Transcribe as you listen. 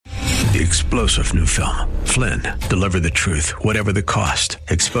The explosive new film, Flynn, deliver the truth, whatever the cost,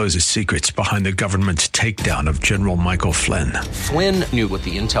 exposes secrets behind the government's takedown of General Michael Flynn. Flynn knew what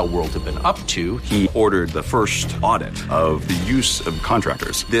the intel world had been up to. He ordered the first audit of the use of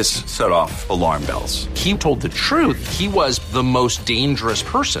contractors. This set off alarm bells. He told the truth. He was the most dangerous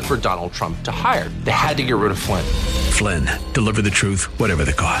person for Donald Trump to hire. They had to get rid of Flynn. Flynn, deliver the truth, whatever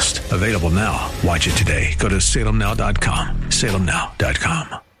the cost. Available now. Watch it today. Go to salemnow.com.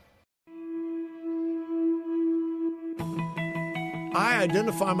 salemnow.com. I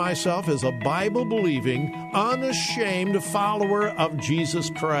identify myself as a Bible-believing, unashamed follower of Jesus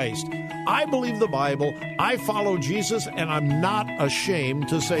Christ. I believe the Bible, I follow Jesus, and I'm not ashamed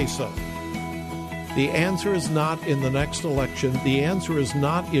to say so. The answer is not in the next election. The answer is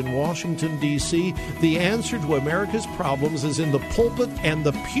not in Washington, D.C. The answer to America's problems is in the pulpit and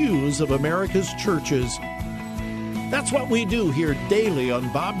the pews of America's churches. That's what we do here daily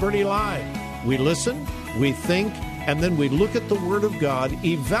on Bob Burney Live. We listen, we think, and then we look at the Word of God,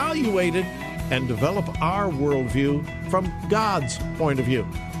 evaluate it, and develop our worldview from God's point of view.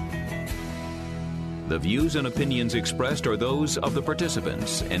 The views and opinions expressed are those of the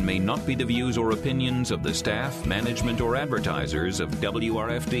participants and may not be the views or opinions of the staff, management, or advertisers of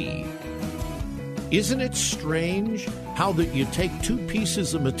WRFD. Isn't it strange how that you take two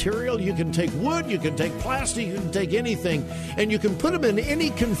pieces of material? You can take wood, you can take plastic, you can take anything, and you can put them in any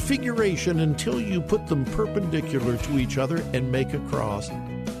configuration until you put them perpendicular to each other and make a cross.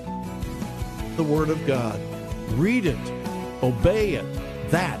 The Word of God. Read it. Obey it.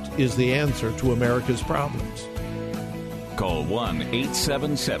 That is the answer to America's problems. Call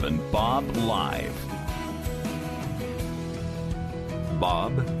 1-877-BOB-LIVE.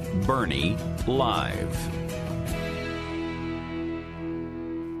 Bob Burney Live.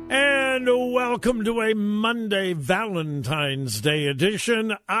 And welcome to a Monday Valentine's Day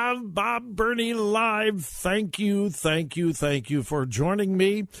edition of Bob Burney Live. Thank you for joining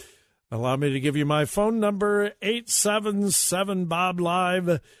me. Allow me to give you my phone number,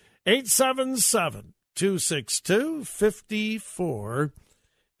 877-BOB-LIVE,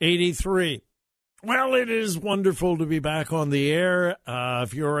 877-262-5483. Well, it is wonderful to be back on the air.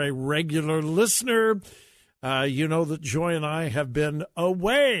 If you're a regular listener, you know that Joy and I have been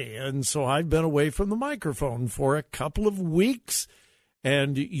away, and so I've been away from the microphone for a couple of weeks,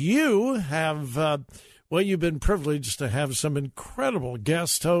 and you have, you've been privileged to have some incredible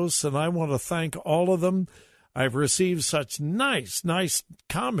guest hosts, and I want to thank all of them. I've received such nice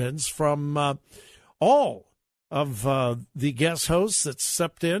comments from all of the guest hosts that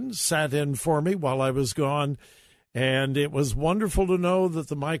sat in for me while I was gone. And it was wonderful to know that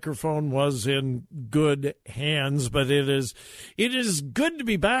the microphone was in good hands. But it is good to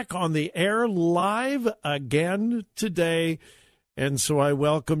be back on the air live again today. And so I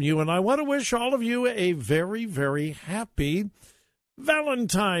welcome you. And I want to wish all of you a very, very happy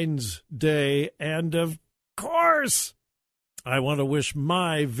Valentine's Day. And of course, I want to wish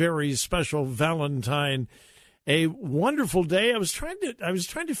my very special Valentine a wonderful day. I was trying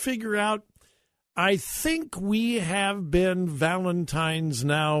to figure out, I think we have been Valentines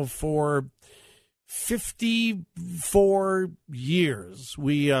now for 54 years.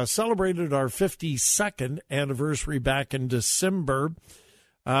 We celebrated our 52nd anniversary back in December,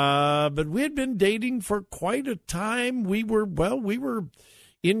 but we had been dating for quite a time. We were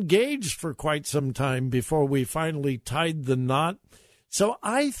engaged for quite some time before we finally tied the knot. So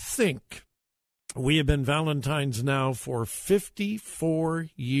I think we have been Valentines now for 54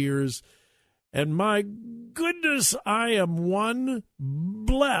 years. And my goodness, I am one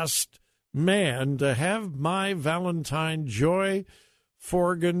blessed man to have my Valentine, Joy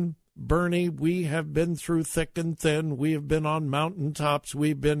Forgan Burney. We have been through thick and thin. We have been on mountaintops.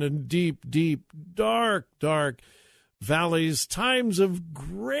 We've been in deep, dark valleys, times of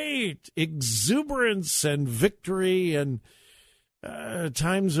great exuberance and victory, and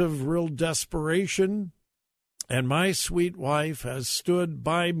times of real desperation. And my sweet wife has stood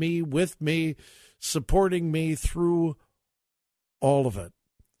by me, with me, supporting me through all of it.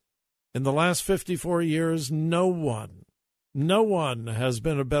 In the last 54 years, no one has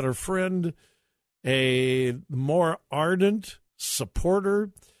been a better friend, a more ardent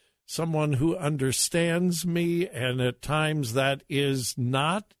supporter, someone who understands me, and at times that is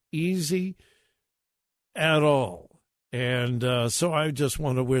not easy at all. And so I just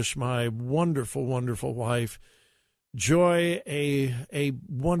want to wish my wonderful, wonderful wife, Joy, a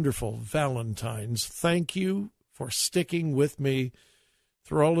wonderful Valentine's. Thank you for sticking with me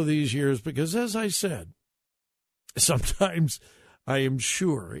through all of these years, because as I said, sometimes I am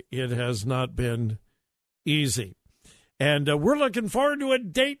sure it has not been easy. And we're looking forward to a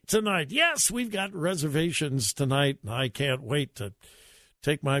date tonight. Yes, we've got reservations tonight, and I can't wait to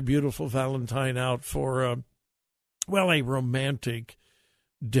take my beautiful Valentine out for, a romantic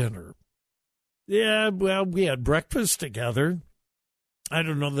dinner. Yeah, well, we had breakfast together. I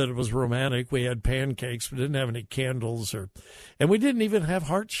don't know that it was romantic. We had pancakes. We didn't have any candles, and we didn't even have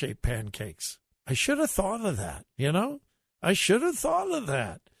heart-shaped pancakes. I should have thought of that, I should have thought of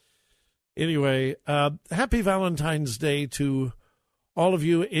that. Anyway, happy Valentine's Day to all of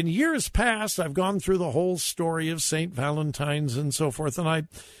you. In years past, I've gone through the whole story of St. Valentine's and so forth, and I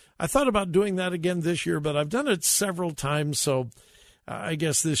thought about doing that again this year, but I've done it several times, so I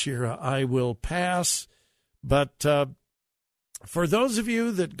guess this year I will pass. But for those of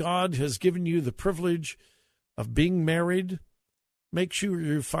you that God has given you the privilege of being married, make sure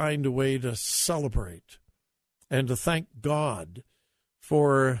you find a way to celebrate and to thank God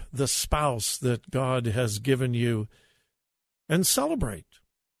for the spouse that God has given you, and celebrate.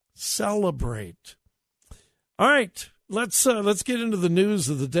 Celebrate. All right, let's get into the news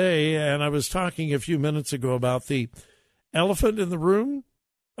of the day. And I was talking a few minutes ago about the elephant in the room.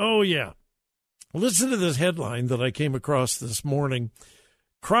 Oh, yeah. Listen to this headline that I came across this morning.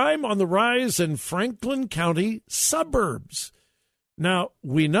 Crime on the rise in Franklin County suburbs. Now,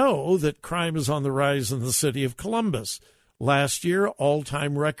 we know that crime is on the rise in the city of Columbus. Last year,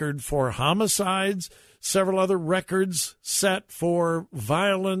 all-time record for homicides, several other records set for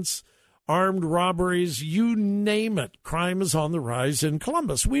violence, armed robberies, you name it. Crime is on the rise in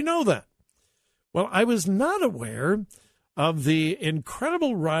Columbus. We know that. Well, I was not aware of the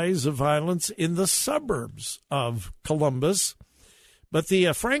incredible rise of violence in the suburbs of Columbus, but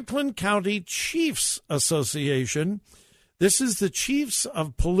the Franklin County Chiefs Association, this is the chiefs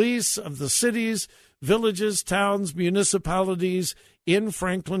of police of the cities, villages, towns, municipalities in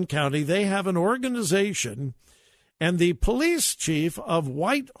Franklin County. They have an organization, and the police chief of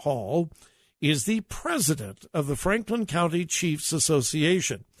Whitehall is the president of the Franklin County Chiefs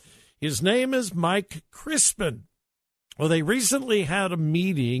Association. His name is Mike Crispin. Well, they recently had a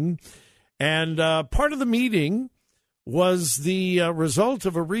meeting, and part of the meeting was the result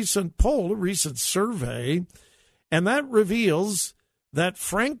of a recent poll, a recent survey, and that reveals that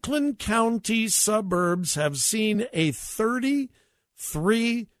Franklin County suburbs have seen a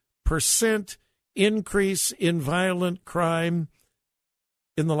 33% increase in violent crime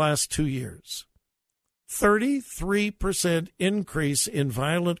in the last 2 years. 33% increase in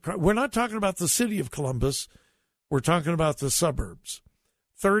violent crime. We're not talking about the city of Columbus. We're talking about the suburbs.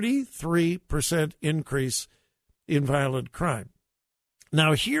 33% increase in violent crime.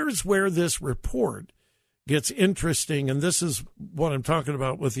 Now, here's where this report gets interesting, and this is what I'm talking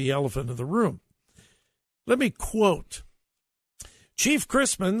about with the elephant in the room. Let me quote. Chief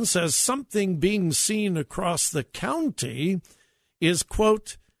Crispin says something being seen across the county is,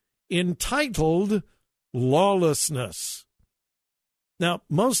 quote, entitled lawlessness. Now,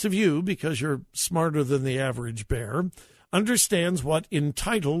 most of you, because you're smarter than the average bear, understands what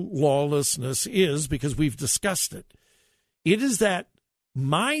entitled lawlessness is because we've discussed it. It is that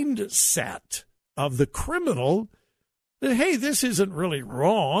mindset of the criminal that, hey, this isn't really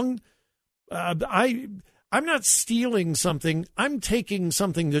wrong. I'm not stealing something. I'm taking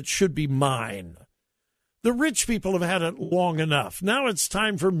something that should be mine. The rich people have had it long enough. Now it's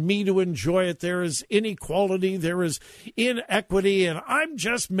time for me to enjoy it. There is inequality. There is inequity, and I'm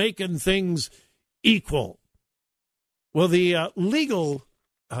just making things equal. Well, the legal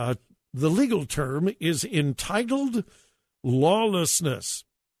term is entitled lawlessness.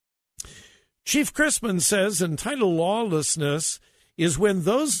 Chief Crispin says entitled lawlessness is when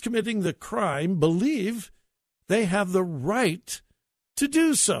those committing the crime believe they have the right to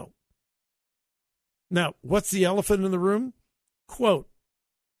do so. Now, what's the elephant in the room? Quote,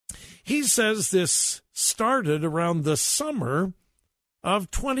 he says this started around the summer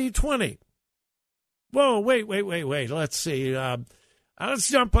of 2020. Whoa, wait. Let's see. Let's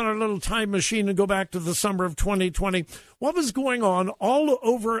jump on our little time machine and go back to the summer of 2020. What was going on all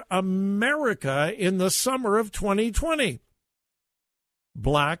over America in the summer of 2020?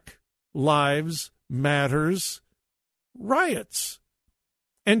 Black Lives Matters riots.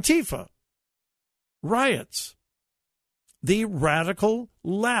 Antifa riots. The radical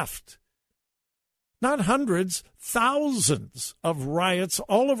left. Not hundreds, thousands of riots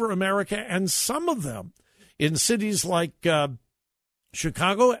all over America, and some of them in cities like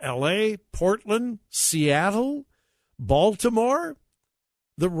Chicago, L.A., Portland, Seattle, Baltimore.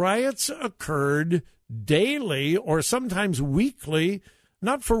 The riots occurred daily or sometimes weekly,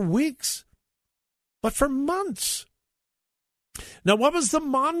 not for weeks, but for months. Now, what was the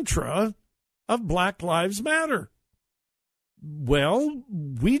mantra of Black Lives Matter? well,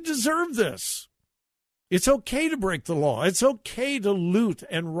 we deserve this. It's okay to break the law. It's okay to loot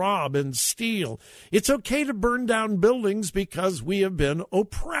and rob and steal. It's okay to burn down buildings because we have been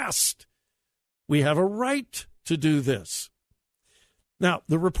oppressed. We have a right to do this. Now,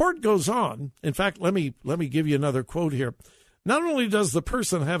 the report goes on. In fact, let me give you another quote here. Not only does the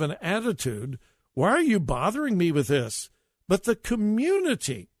person have an attitude, why are you bothering me with this? But the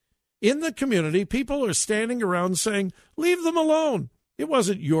community, in the community, people are standing around saying, leave them alone. It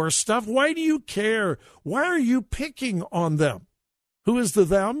wasn't your stuff. Why do you care? Why are you picking on them? Who is the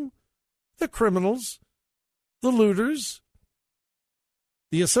them? The criminals, the looters.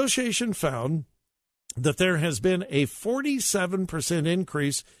 The association found that there has been a 47%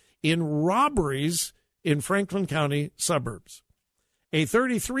 increase in robberies in Franklin County suburbs, a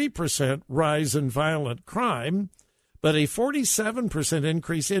 33% rise in violent crime, but a 47%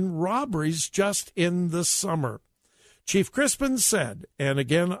 increase in robberies just in the summer. Chief Crispin said, and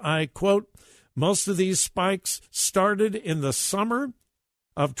again I quote, most of these spikes started in the summer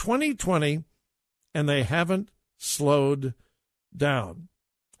of 2020, and they haven't slowed down.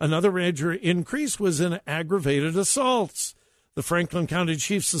 Another major increase was in aggravated assaults. The Franklin County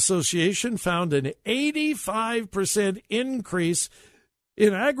Chiefs Association found an 85% increase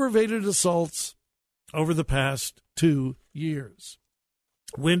in aggravated assaults over the past 2 years.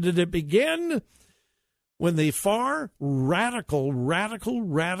 When did it begin? When the far radical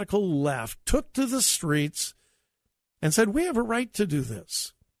left took to the streets and said, we have a right to do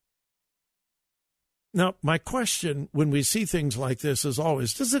this. Now, my question when we see things like this is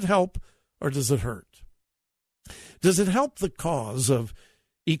always, does it help or does it hurt? Does it help the cause of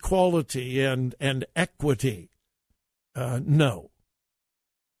equality and equity? No.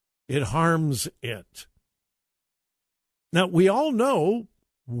 It harms it. Now, we all know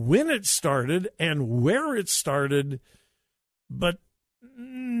when it started and where it started, but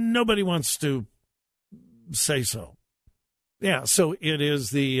nobody wants to say so. Yeah, so it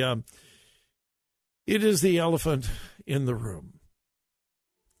is the elephant in the room.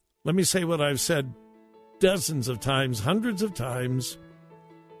 Let me say what I've said dozens of times, hundreds of times.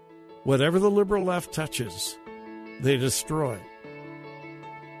 Whatever the liberal left touches, they destroy.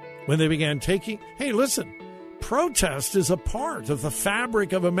 When they began taking, hey, listen, protest is a part of the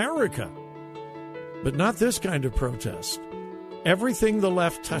fabric of America, but not this kind of protest. Everything the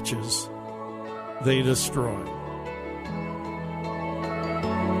left touches, they destroy.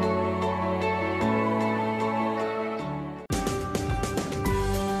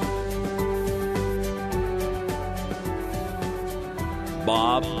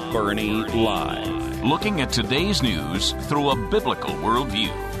 Bob Burney Live. Looking at today's news through a biblical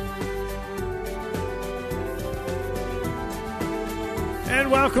worldview. And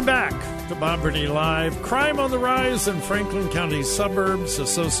welcome back to Bob Burney Live. Crime on the rise in Franklin County suburbs,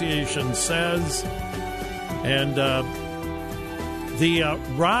 Association says. And the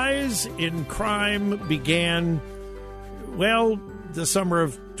rise in crime began, well, the summer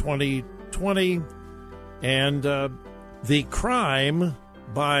of 2020. And the crime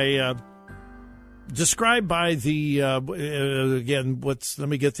described by the, again, let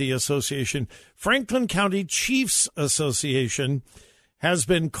me get the association, Franklin County Chiefs Association, has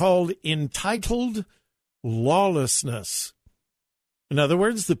been called entitled lawlessness. In other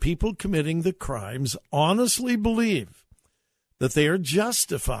words, the people committing the crimes honestly believe that they are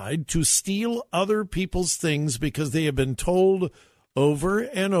justified to steal other people's things because they have been told over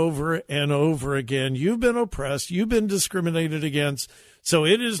and over and over again, you've been oppressed, you've been discriminated against, so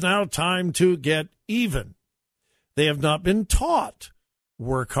it is now time to get even. They have not been taught.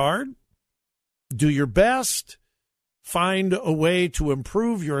 Work hard, do your best, find a way to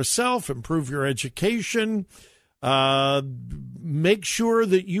improve yourself, improve your education, make sure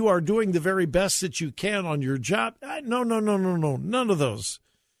that you are doing the very best that you can on your job. No, none of those.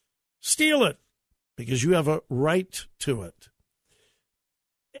 Steal it because you have a right to it.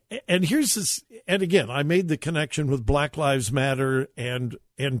 And here's this, and again, I made the connection with Black Lives Matter and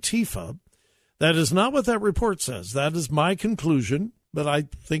Antifa. That is not what that report says. That is my conclusion, but I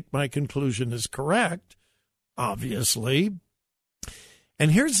think my conclusion is correct, obviously.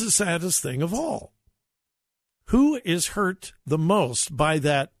 And here's the saddest thing of all. Who is hurt the most by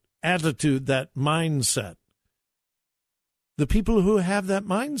that attitude, that mindset? The people who have that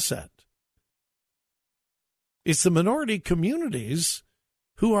mindset. It's the minority communities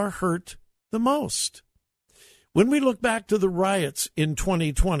who are hurt the most. When we look back to the riots in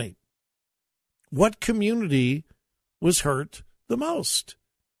 2020, what community was hurt the most?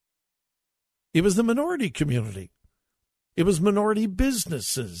 It was the minority community. It was minority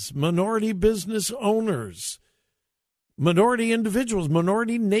businesses, minority business owners. minority individuals,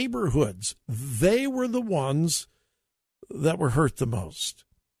 minority neighborhoods. They were the ones that were hurt the most.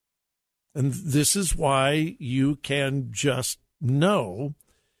 And this is why you can just know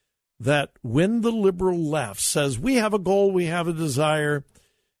that when the liberal left says we have a goal, we have a desire,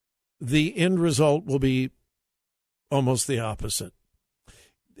 the end result will be almost the opposite.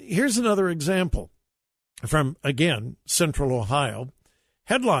 Here's another example from, again, Central Ohio.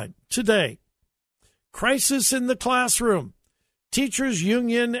 Headline today, crisis in the classroom. Teachers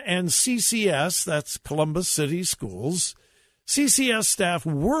Union and CCS, that's Columbus City Schools, CCS staff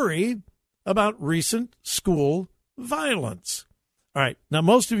worry about recent school violence. All right, now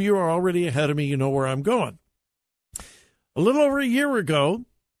most of you are already ahead of me. You know where I'm going. A little over a year ago,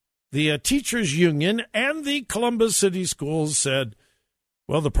 the Teachers Union and the Columbus City Schools said,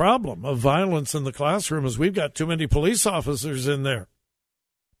 well, the problem of violence in the classroom is we've got too many police officers in there.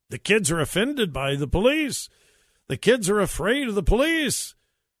 The kids are offended by the police. The kids are afraid of the police.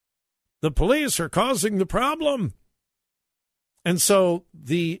 The police are causing the problem. And so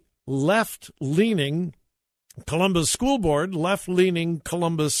the left-leaning Columbus School Board, left-leaning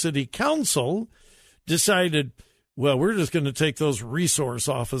Columbus City Council decided, well, we're just going to take those resource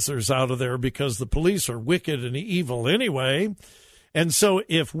officers out of there because the police are wicked and evil anyway. And so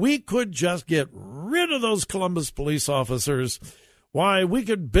if we could just get rid of those Columbus police officers, why, we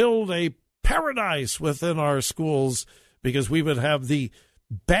could build a paradise within our schools because we would have the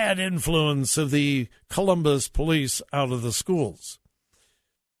bad influence of the Columbus police out of the schools.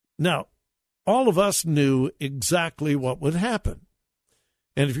 Now, all of us knew exactly what would happen.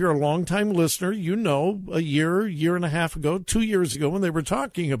 And if you're a longtime listener, you know a year and a half ago, 2 years ago, when they were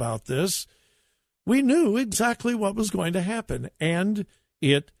talking about this, we knew exactly what was going to happen. And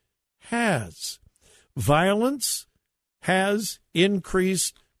it has. Violence has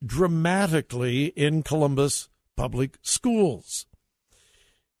increased dramatically in Columbus public schools.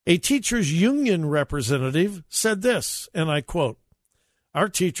 A teachers union representative said this, and I quote, "Our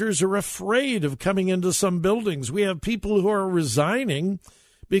teachers are afraid of coming into some buildings. We have people who are resigning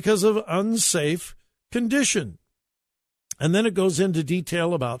because of unsafe condition." And then it goes into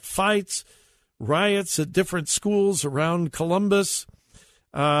detail about fights, riots at different schools around Columbus.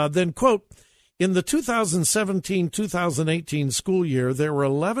 Then, quote, "In the 2017-2018 school year, there were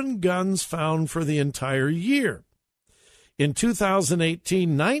 11 guns found for the entire year. In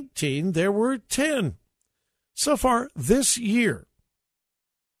 2018-19, there were 10. So far this year,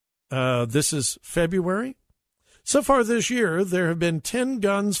 this is February. So far this year, there have been 10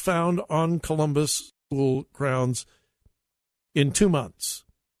 guns found on Columbus school grounds in 2 months.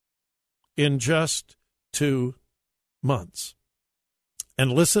 In just 2 months.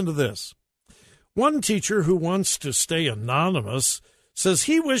 And listen to this. One teacher who wants to stay anonymous says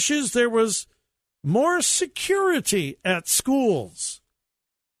he wishes there was more security at schools.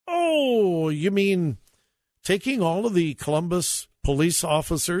 Oh, you mean taking all of the Columbus police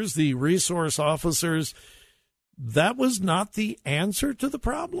officers, the resource officers, that was not the answer to the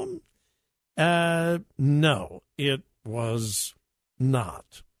problem? No, it was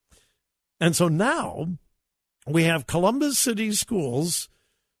not. And so now we have Columbus City Schools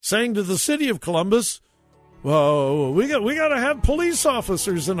saying to the city of Columbus, well, we got to have police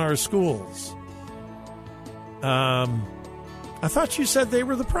officers in our schools. I thought you said they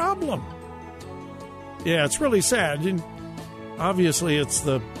were the problem. Yeah, it's really sad. And obviously, it's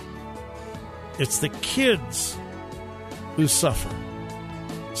the kids who suffer.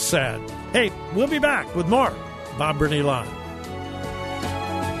 Sad. Hey, we'll be back with more Bob Burney Live.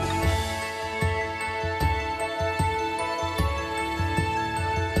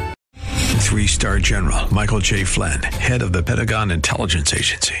 Three-star General Michael J. Flynn, head of the Pentagon Intelligence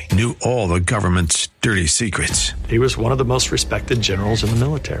Agency, knew all the government's dirty secrets. He was one of the most respected generals in the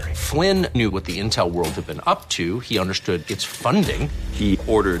military. Flynn knew what the intel world had been up to. He understood its funding. He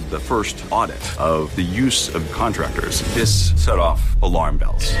ordered the first audit of the use of contractors. This set off alarm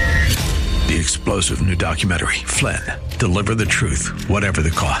bells. The explosive new documentary, Flynn, Deliver the Truth, Whatever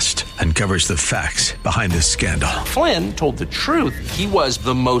the Cost, uncovers the facts behind this scandal. Flynn told the truth. He was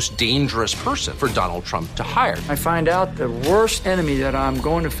the most dangerous person for Donald Trump to hire. I find out the worst enemy that I'm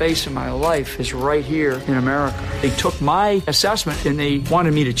going to face in my life is right here in America. They took my assessment and they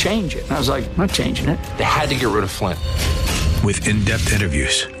wanted me to change it. And I was like, I'm not changing it. They had to get rid of Flynn. With in-depth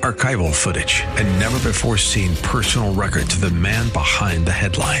interviews, archival footage, and never-before-seen personal records of the man behind the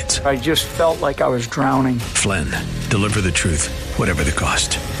headlines. I just felt like I was drowning. Flynn, Deliver the Truth, Whatever the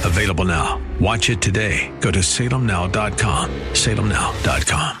Cost. Available now. Watch it today. Go to salemnow.com.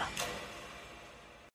 salemnow.com.